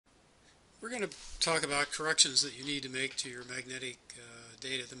We're going to talk about corrections that you need to make to your magnetic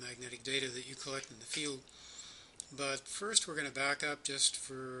data, the magnetic data that you collect in the field. But first we're going to back up just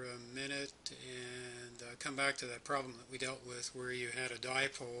for a minute and come back to that problem that we dealt with where you had a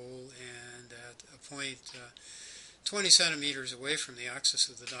dipole and at a point 20 centimeters away from the axis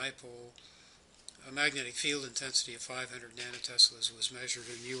of the dipole, a magnetic field intensity of 500 nanoteslas was measured,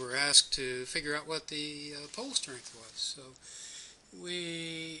 and you were asked to figure out what the pole strength was. So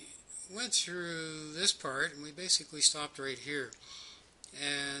we went through this part and we basically stopped right here.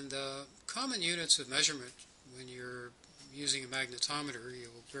 And common units of measurement when you're using a magnetometer,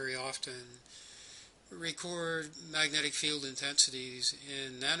 you'll very often record magnetic field intensities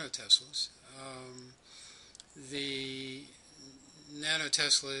in nanoteslas. The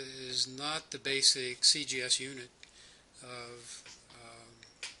nanotesla is not the basic CGS unit of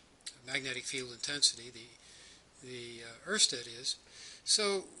magnetic field intensity. The Oersted is.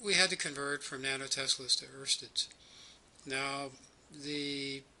 So we had to convert from nanoteslas to Oersteds. Now,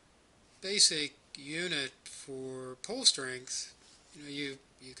 the basic unit for pole strength, you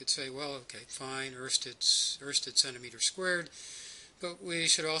could say, well, okay, fine, Oersted centimeter squared, but we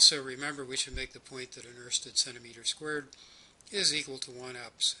should also remember, we should make the point that an Oersted centimeter squared is equal to 1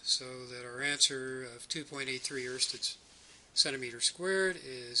 UPS, so that our answer of 2.83 Oersted centimeter squared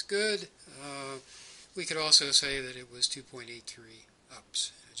is good. We could also say that it was 2.83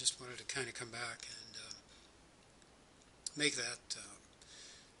 UPS. I just wanted to kind of come back and make that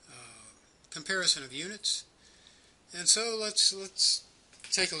comparison of units. And so let's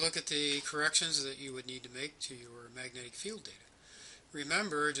take a look at the corrections that you would need to make to your magnetic field data.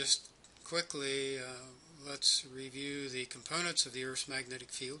 Remember, just quickly, let's review the components of the Earth's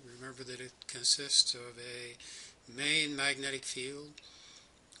magnetic field. Remember that it consists of a main magnetic field,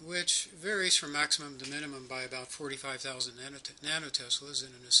 which varies from maximum to minimum by about 45,000 nanoteslas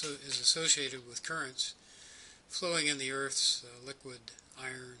and is associated with currents flowing in the Earth's liquid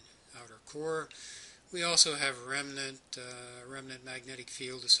iron outer core. We also have a remnant magnetic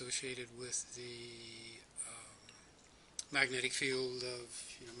field associated with the magnetic field of,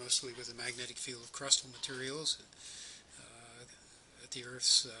 mostly with the magnetic field of crustal materials at the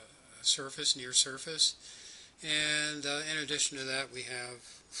Earth's surface, near surface. And in addition to that, we have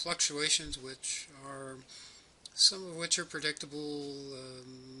fluctuations, some of which are predictable,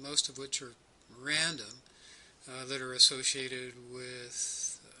 most of which are random, that are associated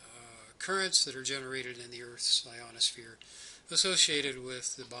with currents that are generated in the Earth's ionosphere, associated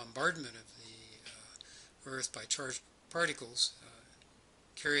with the bombardment of the Earth by charged particles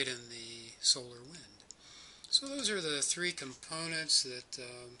carried in the solar wind. So those are the three components that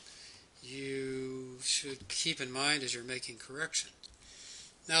you should keep in mind as you're making correction.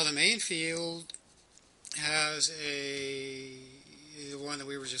 Now the main field has the one that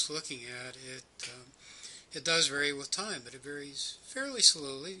we were just looking at, it does vary with time, but it varies fairly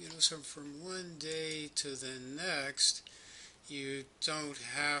slowly. So from one day to the next, you don't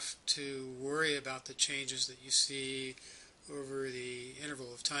have to worry about the changes that you see over the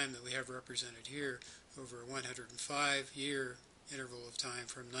interval of time that we have represented here, over a 105-year interval of time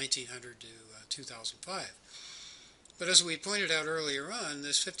from 1900 to 2005. But as we pointed out earlier on,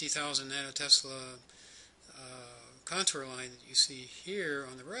 this 50,000 nanotesla contour line that you see here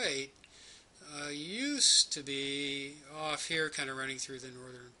on the right used to be off here, kind of running through the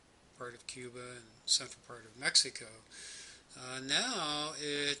northern part of Cuba and central part of Mexico. Now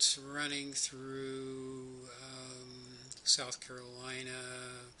it's running through South Carolina,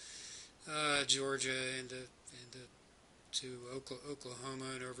 Georgia, to Oklahoma,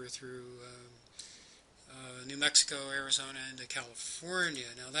 and over through New Mexico, Arizona, into California.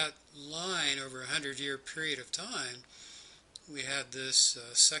 Now that line, over a 100-year period of time, we had this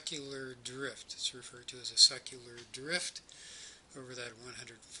secular drift. It's referred to as a secular drift. Over that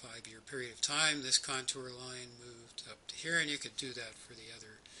 105-year period of time, this contour line moved up to here, and you could do that for the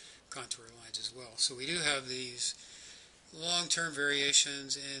other contour lines as well. So we do have these long-term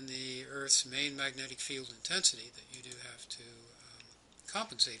variations in the Earth's main magnetic field intensity that you do have to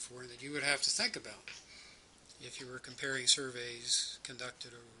compensate for, and that you would have to think about if you were comparing surveys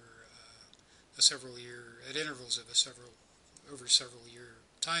conducted over at intervals of over several year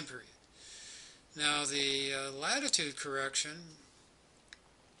time period. Now the latitude correction,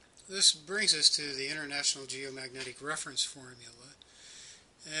 this brings us to the International Geomagnetic Reference Formula,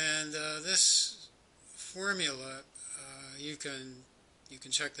 and this formula, you can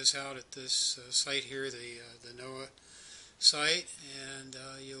check this out at this site here, the NOAA site, and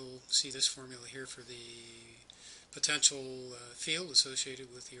you'll see this formula here for the potential field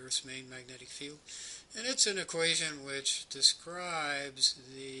associated with the Earth's main magnetic field. And it's an equation which describes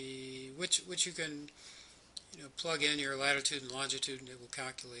the which you can plug in your latitude and longitude, and it will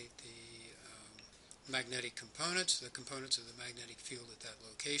calculate the magnetic components, the components of the magnetic field at that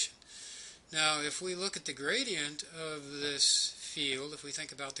location. Now, if we look at the gradient of this field, if we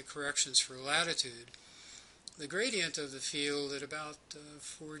think about the corrections for latitude, the gradient of the field at about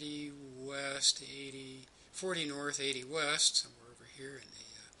 40 west, 40 north, 80 west, somewhere over here in the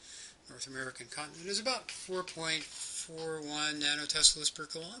North American continent, is about 4.41 nanoteslas per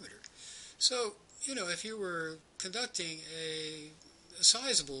kilometer. So, if you were conducting a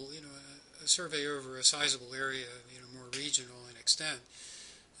sizable, a survey over a sizable area, more regional in extent,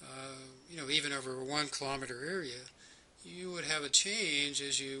 even over a 1 kilometer area, you would have a change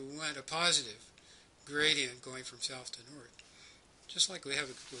as you went, a positive gradient going from south to north. Just like we have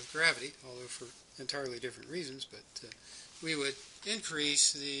with gravity, although for entirely different reasons, but we would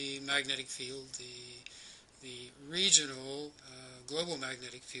increase the magnetic field, the regional global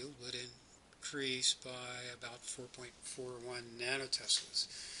magnetic field would increase by about 4.41 nanoteslas.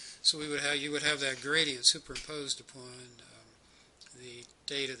 So you would have that gradient superimposed upon the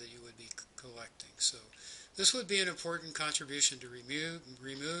data that you would be collecting. So this would be an important contribution to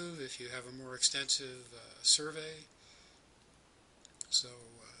remove if you have a more extensive survey. So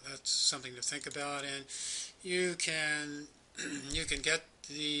that's something to think about, and you can get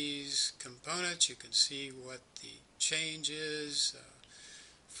these components. You can see what the change is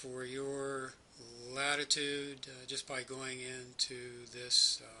for your latitude just by going into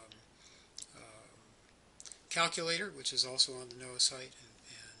this calculator, which is also on the NOAA site,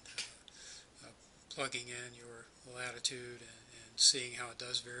 and plugging in your latitude and seeing how it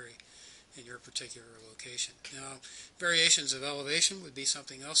does vary in your particular location. Now, variations of elevation would be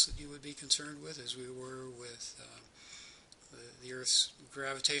something else that you would be concerned with, as we were with the Earth's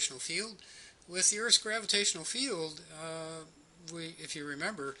gravitational field. With the Earth's gravitational field, if you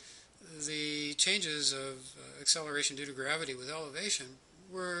remember, the changes of acceleration due to gravity with elevation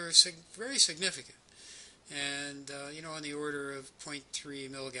were very significant, and on the order of 0.3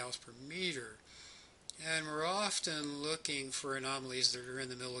 milligauss per meter. And we're often looking for anomalies that are in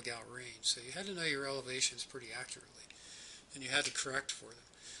the milligout range. So you had to know your elevations pretty accurately, and you had to correct for them.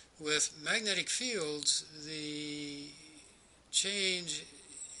 With magnetic fields, the change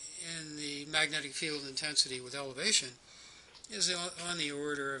in the magnetic field intensity with elevation is on the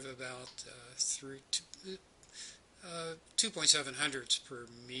order of about 2.7 hundredths per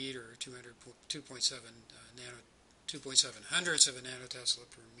meter, 2.7 hundredths of a nanotesla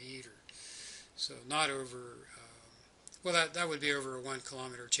per meter. So not over, that would be over a 1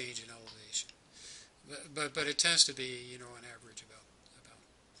 kilometer change in elevation. But it tends to be, on average about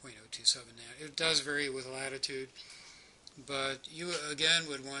 0.027 nano. It does vary with latitude, but you again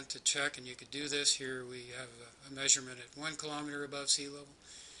would want to check, and you could do this. Here we have a measurement at 1 kilometer above sea level.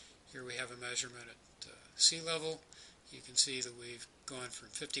 Here we have a measurement at sea level. You can see that we've gone from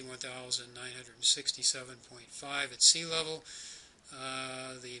 51,967.5 at sea level.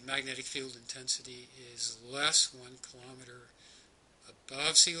 The magnetic field intensity is less 1 kilometer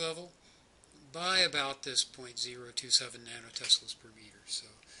above sea level by about this 0.027 nanoteslas per meter. So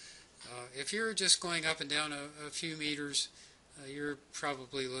if you're just going up and down a few meters, you're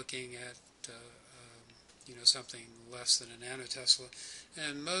probably looking at something less than a nanotesla.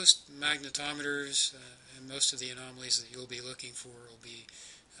 And most magnetometers and most of the anomalies that you'll be looking for will be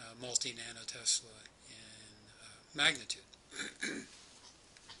multi-nanotesla in magnitude.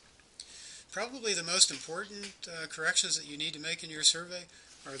 Probably the most important corrections that you need to make in your survey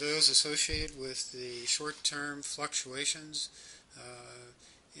are those associated with the short-term fluctuations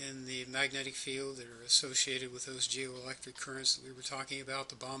in the magnetic field that are associated with those geoelectric currents that we were talking about,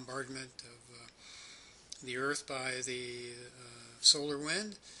 the bombardment of the Earth by the solar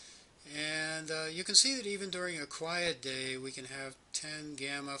wind. And you can see that even during a quiet day we can have 10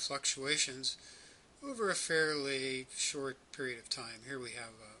 gamma fluctuations over a fairly short period of time. Here we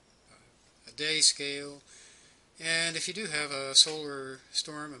have a day scale, and if you do have a solar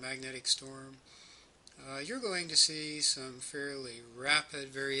storm, a magnetic storm, you're going to see some fairly rapid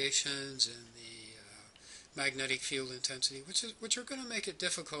variations in the magnetic field intensity, which are going to make it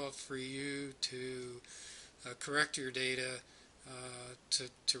difficult for you to correct your data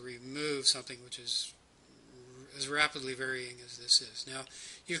to remove something which is as rapidly varying as this is. Now,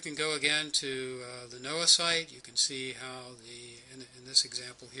 you can go again to the NOAA site. You can see how in this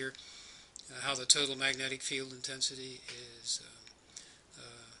example here, how the total magnetic field intensity is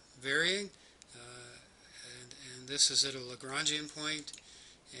varying, and this is at a Lagrangian point,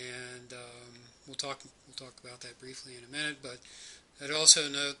 and we'll talk about that briefly in a minute. But I'd also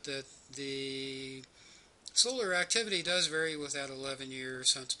note that the Solar activity does vary with that 11-year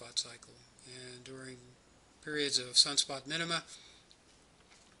sunspot cycle, and during periods of sunspot minima,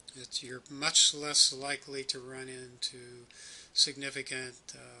 you're much less likely to run into significant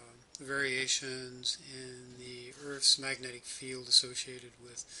variations in the Earth's magnetic field associated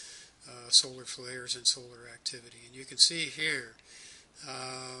with solar flares and solar activity. And you can see here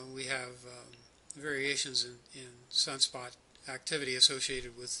we have variations in sunspot activity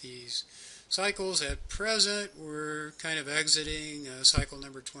associated with these cycles. At present, we're kind of exiting cycle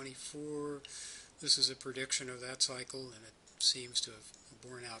number 24. This is a prediction of that cycle, and it seems to have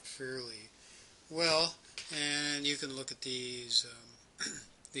borne out fairly well. And you can look at these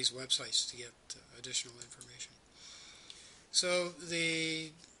these websites to get additional information. So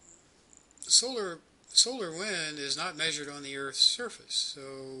the solar wind is not measured on the Earth's surface. So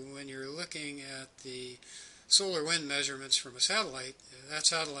when you're looking at the solar wind measurements from a satellite, that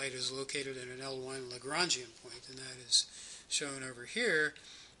satellite is located in an L1 Lagrangian point, and that is shown over here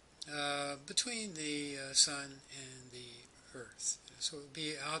between the Sun and the Earth. So it would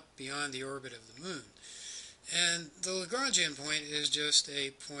be out beyond the orbit of the Moon. And the Lagrangian point is just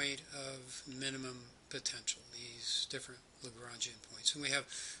a point of minimum potential, these different Lagrangian points. And we have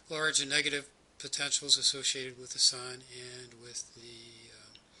large and negative potentials associated with the Sun and with the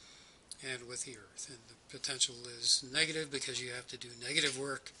Earth. And the potential is negative because you have to do negative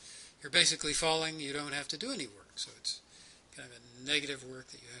work. You're basically falling. You don't have to do any work. So it's kind of a negative work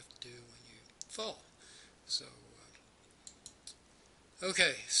that you have to do when you fall. So,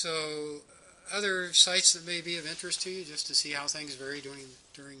 okay, so other sites that may be of interest to you, just to see how things vary during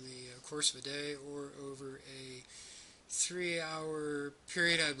the course of a day or over a 3-hour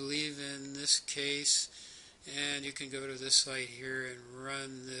period, I believe in this case. And you can go to this site here and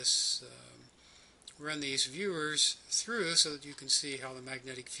run this, run these viewers through so that you can see how the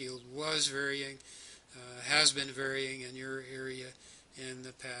magnetic field was varying, has been varying in your area in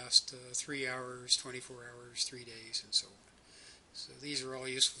the past 3 hours, 24 hours, 3 days, and so on. So these are all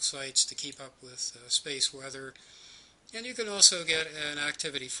useful sites to keep up with space weather. And you can also get an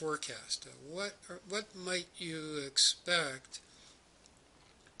activity forecast. What might you expect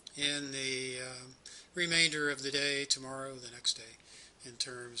in the remainder of the day, tomorrow, the next day, in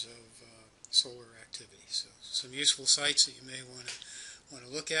terms of solar activity? So some useful sites that you may want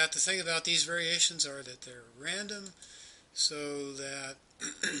to look at. The thing about these variations are that they're random, so that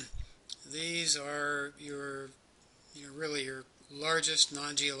these are really your largest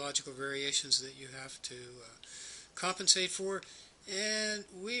non-geological variations that you have to compensate for. And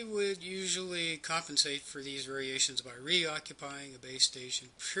we would usually compensate for these variations by reoccupying a base station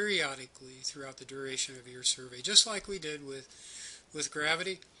periodically throughout the duration of your survey, just like we did with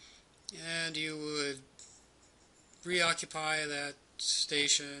gravity. And you would reoccupy that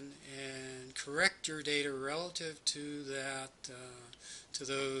station and correct your data relative to that, to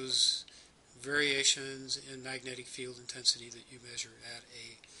those variations in magnetic field intensity that you measure at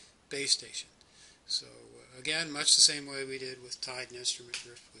a base station. So again, much the same way we did with tide and instrument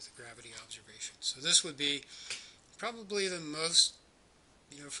drift with gravity observation. So this would be probably the most,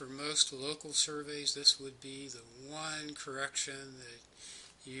 for most local surveys, this would be the one correction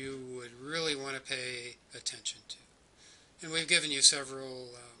that you would really want to pay attention to. And we've given you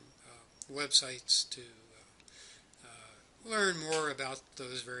several websites to learn more about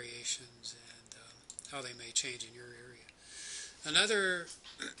those variations and how they may change in your area. Another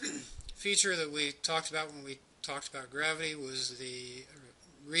feature that we talked about when we talked about gravity was the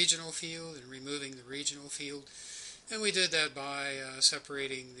regional field and removing the regional field. And we did that by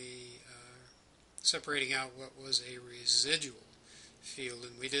separating out what was a residual field,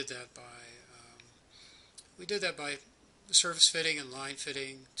 and we did that by surface fitting and line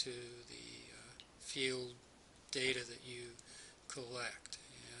fitting to the field data that you collect.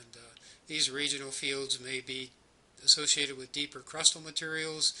 And these regional fields may be associated with deeper crustal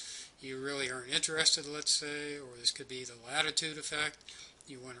materials you really aren't interested, let's say, or this could be the latitude effect.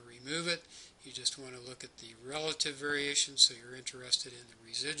 You want to remove it. You just want to look at the relative variation, so you're interested in the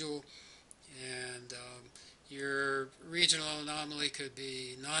residual. And your regional anomaly could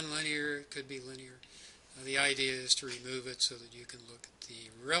be nonlinear, it could be linear. The idea is to remove it so that you can look at the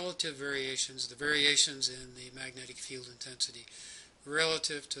relative variations, the variations in the magnetic field intensity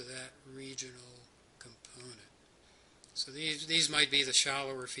relative to that regional component. So these might be the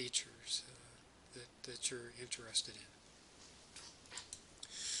shallower features that you're interested in.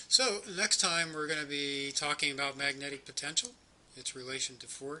 So next time we're going to be talking about magnetic potential, its relation to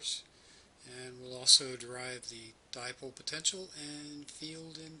force, and we'll also derive the dipole potential and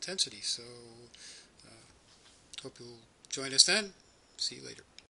field intensity. So hope you'll join us then. See you later.